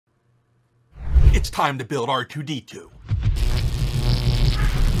it's time to build R2-D2.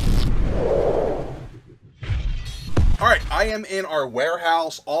 All right, I am in our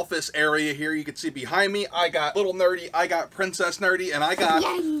warehouse office area here. You can see behind me, I got Little Nerdy, I got Princess Nerdy, and I got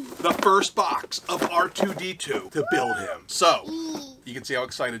the first box of R2-D2 to build him. So, you can see how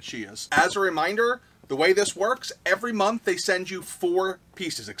excited she is. As a reminder, the way this works, every month they send you 4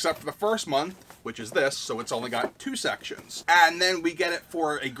 pieces, except for the first month, which is this, so it's only got 2 sections. And then we get it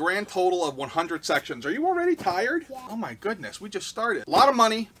for a grand total of 100 sections. Are you already tired? Yeah. Oh my goodness, we just started. A lot of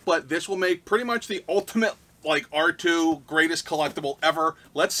money, but this will make pretty much the ultimate like R2 greatest collectible ever.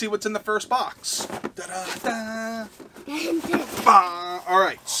 Let's see what's in the first box. Da-da-da. All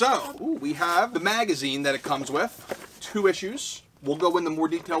right, so we have the magazine that it comes with, 2 issues. We'll go into more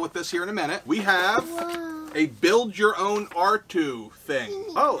detail with this here in a minute. We have a build your own R2 thing.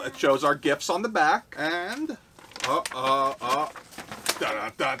 Oh, it shows our gifts on the back, and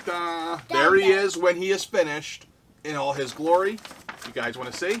da-da-da-da. There he is when he is finished in all his glory. You guys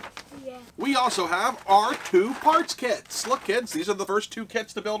want to see? Yeah. We also have R2 parts kits. Look, kids, these are the first 2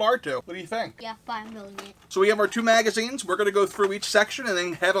 kits to build R2. What do you think? Yeah, fine, building it. So we have our 2 magazines. We're going to go through each section and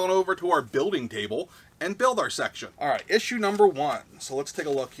then head on over to our building table and build our section. All right, issue number 1. So let's take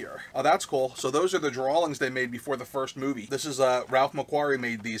a look here. Oh, that's cool. So those are the drawings they made before the first movie. This is Ralph McQuarrie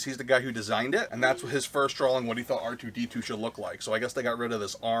made these. He's the guy who designed it, and that's his first drawing, what he thought R2-D2 should look like. So I guess they got rid of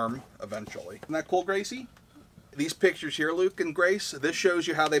this arm eventually. Isn't that cool, Gracie? These pictures here, Luke and Grace, this shows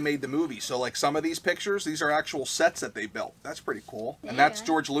you how they made the movie. So like some of these pictures, these are actual sets that they built. That's pretty cool. Yeah. And that's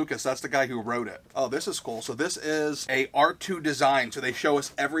George Lucas. That's the guy who wrote it. Oh, this is cool. So this is a R2 design. So they show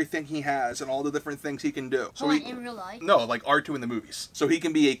us everything he has and all the different things he can do. So in real life? No, like R2 in the movies. So he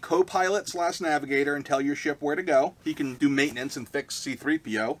can be a co-pilot / navigator and tell your ship where to go. He can do maintenance and fix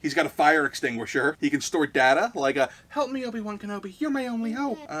C-3PO. He's got a fire extinguisher. He can store data like a, help me Obi-Wan Kenobi, you're my only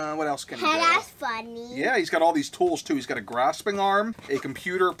hope. What else can he do? That's funny. Yeah, he's got all these tools too. He's got a grasping arm, a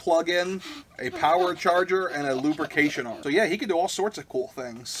computer plug-in, a power charger, and a lubrication arm. So yeah, he can do all sorts of cool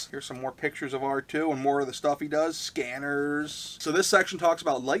things. Here's some more pictures of R2 and more of the stuff he does. Scanners. So this section talks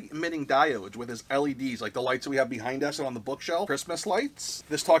about light-emitting diodes with his LEDs, like the lights that we have behind us and on the bookshelf. Christmas lights.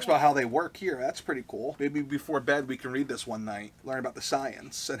 This talks about how they work here. That's pretty cool. Maybe before bed we can read this one night. Learn about the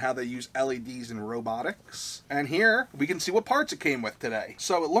science and how they use LEDs in robotics. And here we can see what parts it came with today.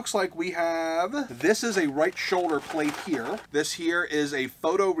 So it looks like we have, this is a right shoulder plate here. This here is a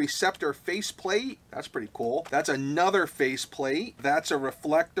photoreceptor face plate. That's pretty cool. That's another face plate. That's a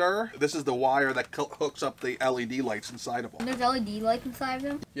reflector. This is the wire that hooks up the LED lights inside of them. There's LED lights inside of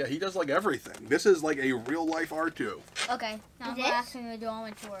them? Yeah, he does like everything. This is like a real life R2. Okay, now I'm asking you to do all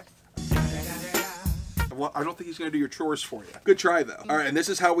my chores. Well, I don't think he's going to do your chores for you. Good try, though. All right, and this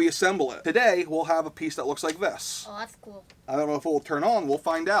is how we assemble it. Today, we'll have a piece that looks like this. Oh, that's cool. I don't know if it will turn on. We'll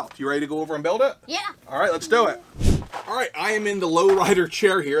find out. You ready to go over and build it? Yeah. All right, let's do it. All right, I am in the lowrider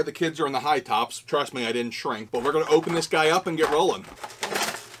chair here. The kids are in the high tops. Trust me, I didn't shrink. But we're going to open this guy up and get rolling.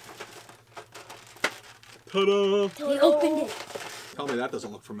 Ta-da! He opened it. Tell me that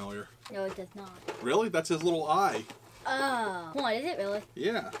doesn't look familiar. No, it does not. Really? That's his little eye. Oh. What, is it really?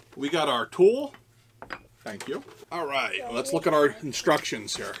 Yeah. We got our tool. Thank you. All right, let's look at our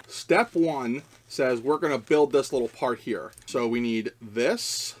instructions here. Step 1 says we're going to build this little part here. So we need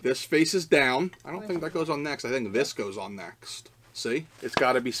this. This faces down. I don't think that goes on next. I think this goes on next. See? It's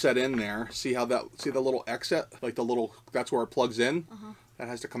got to be set in there. See how that, see the little exit? Like the little, that's where it plugs in? That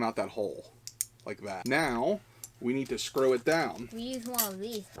has to come out that hole. Like that. Now, we need to screw it down. We use one of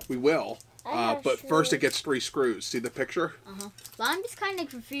these. We will. But first it gets 3 screws. See the picture? But I'm just kind of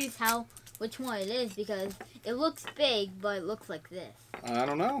confused which one it is, because it looks big, but it looks like this. I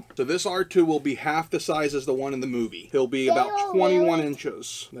don't know. So this R2 will be half the size as the one in the movie. He'll be about 21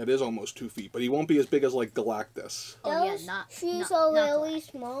 inches. That is almost 2 feet, but he won't be as big as like Galactus. Oh yeah, She's really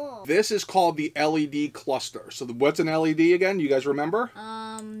small. This is called the LED cluster. So what's an LED again? You guys remember?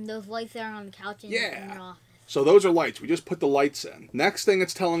 Those lights there on the couch in your office. So those are lights. We just put the lights in. Next thing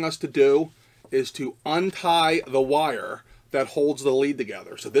it's telling us to do is to untie the wire that holds the lead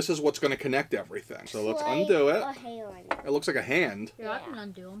together. So this is what's going to connect everything. So let's undo it. It looks like a hand. Yeah, I can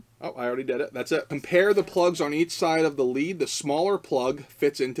undo them. Oh, I already did it. That's it. Compare the plugs on each side of the lead. The smaller plug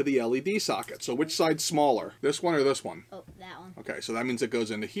fits into the LED socket. So which side's smaller? This one or this one? Oh, that one. Okay, so that means it goes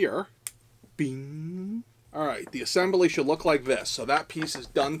into here. Bing. All right, the assembly should look like this. So that piece is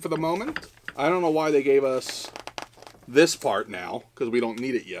done for the moment. I don't know why they gave us this part now, because we don't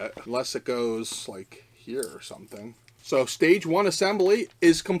need it yet, unless it goes like here or something. So stage 1 assembly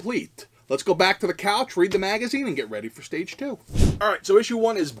is complete. Let's go back to the couch, read the magazine, and get ready for stage 2. All right, so issue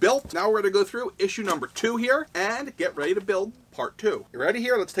 1 is built. Now we're going to go through issue number 2 here and get ready to build part 2. You ready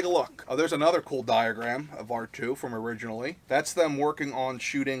here? Let's take a look. Oh, there's another cool diagram of R2 from originally. That's them working on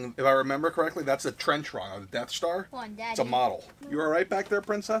shooting, if I remember correctly, that's a trench run on the Death Star. Come on, Daddy. It's a model. You all right back there,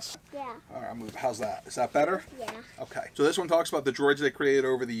 Princess? Yeah. All right, move. How's that? Is that better? Yeah. Okay. So this one talks about the droids they created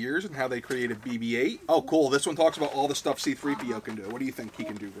over the years and how they created BB-8. Oh, cool. This one talks about all the stuff C-3PO can do. What do you think he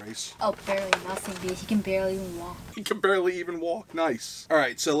can do, Grace? Oh, barely nothing, dude. He can barely even walk. He can barely even walk. Nice. All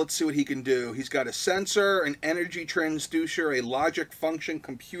right, so let's see what he can do. He's got a sensor, an energy transducer, a logic function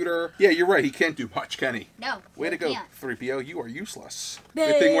computer. Yeah, you're right. He can't do much, can he? No. Way to go, can't. 3PO. You are useless.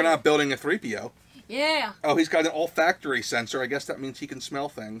 Good thing we're not building a 3PO. Yeah. Oh, he's got an olfactory sensor. I guess that means he can smell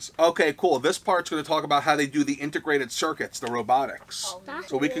things. Okay, cool. This part's going to talk about how they do the integrated circuits, the robotics. Oh,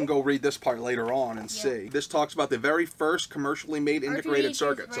 so we can go read this part later on and see. This talks about the very first commercially made integrated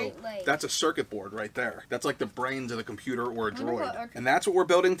circuit. So that's a circuit board right there. That's like the brains of the computer or a droid. And that's what we're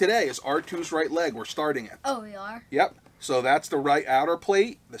building today is R2's right leg. We're starting it. Oh, we are? Yep. So that's the right outer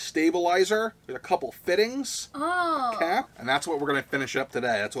plate, the stabilizer, with a couple fittings, cap, and that's what we're going to finish up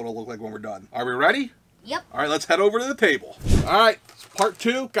today. That's what it'll look like when we're done. Are we ready? Yep. All right, let's head over to the table. All right, part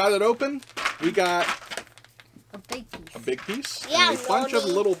 2, got it open. We got a big piece. A big piece? Yeah, and a bunch of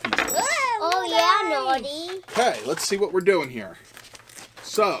little pieces. Oh, yeah, Naughty. Okay, let's see what we're doing here.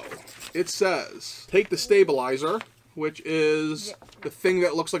 So, it says, take the stabilizer, which is the thing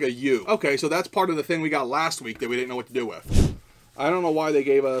that looks like a U. Okay, so that's part of the thing we got last week that we didn't know what to do with. I don't know why they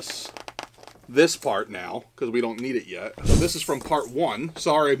gave us this part now, because we don't need it yet. So this is from part 1.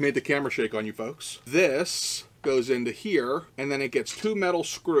 Sorry, I made the camera shake on you folks. This goes into here, and then it gets 2 metal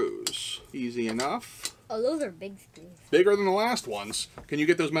screws. Easy enough. Oh, those are big screws. Bigger than the last ones. Can you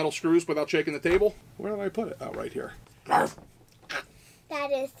get those metal screws without shaking the table? Where did I put it? Oh, right here. That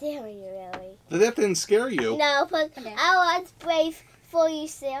is scary, really. That didn't scare you. No, but I was brave before you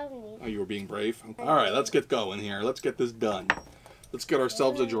scared me. Oh, you were being brave? Okay. All right, let's get going here. Let's get this done. Let's get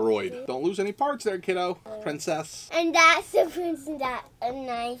ourselves a droid. Don't lose any parts there, kiddo. Princess. And that's the princess that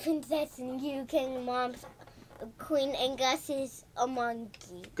princess and you can mom's a queen and Gus is a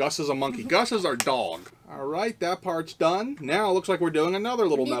monkey. Gus is a monkey. Gus is our dog. All right, that part's done. Now it looks like we're doing another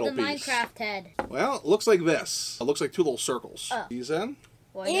little metal piece. The Minecraft head. Well, it looks like this. It looks like 2 little circles. Oh. These in.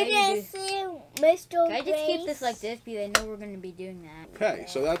 Well, You can see Mr. Can I just keep this like this because I know we're going to be doing that. Okay,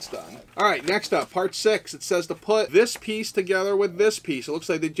 so that's done. All right, next up, part 6. It says to put this piece together with this piece. It looks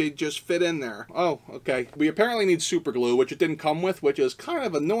like they just fit in there. Oh, okay. We apparently need super glue, which it didn't come with, which is kind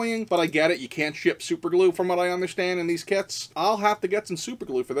of annoying, but I get it. You can't ship super glue from what I understand in these kits. I'll have to get some super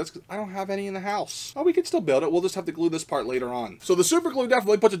glue for this because I don't have any in the house. Oh, we can still build it. We'll just have to glue this part later on. So the super glue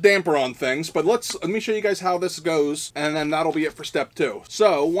definitely puts a damper on things, but let me show you guys how this goes, and then that'll be it for step 2.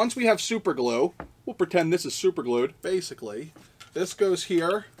 So once we have super glue, we'll pretend this is super glued. Basically, this goes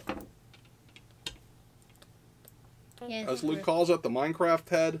here. As Luke calls it, the Minecraft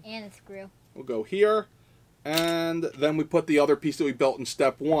head. And a screw. We'll go here. And then we put the other piece that we built in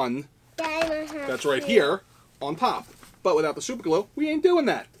step 1. That's right here on top. But without the super glue, we ain't doing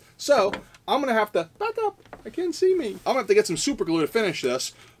that. So, I'm going to have to back up. I can't see me. I'm going to have to get some super glue to finish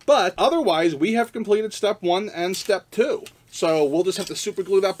this. But otherwise, we have completed step 1 and step 2. So we'll just have to super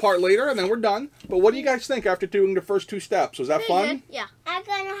glue that part later, and then we're done. But what do you guys think after doing the first 2 steps? Was that fun? Good. Yeah. I'm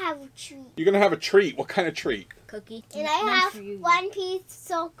gonna have a treat. You're gonna have a treat. What kind of treat? Cookie. And I have 1 piece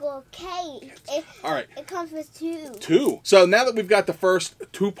chocolate cake. All right. It comes with 2. 2. So now that we've got the first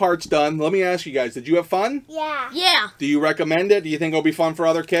 2 parts done, let me ask you guys: did you have fun? Yeah. Yeah. Do you recommend it? Do you think it'll be fun for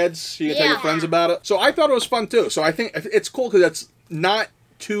other kids? You can tell your friends about it. So I thought it was fun too. So I think it's cool because it's not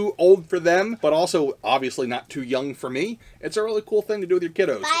too old for them, but also obviously not too young for me. It's a really cool thing to do with your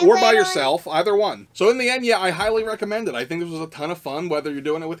kiddos. Or by yourself, either one. So in the end, yeah, I highly recommend it. I think this was a ton of fun, whether you're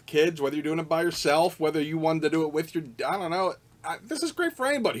doing it with kids, whether you're doing it by yourself, whether you wanted to do it with your, I don't know. This is great for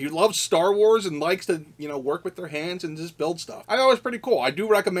anybody who loves Star Wars and likes to, you know, work with their hands and just build stuff. I thought it was pretty cool. I do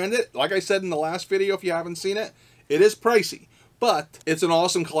recommend it. Like I said in the last video, if you haven't seen it, it is pricey. But it's an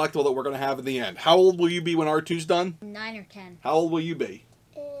awesome collectible that we're going to have in the end. How old will you be when R2's done? 9 or 10. How old will you be?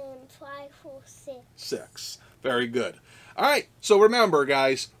 5 or 6. 6. Very good. All right, so remember,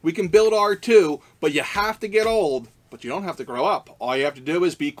 guys, we can build R2, but you have to get old, but you don't have to grow up. All you have to do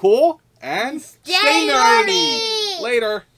is be cool and stay nerdy. Later.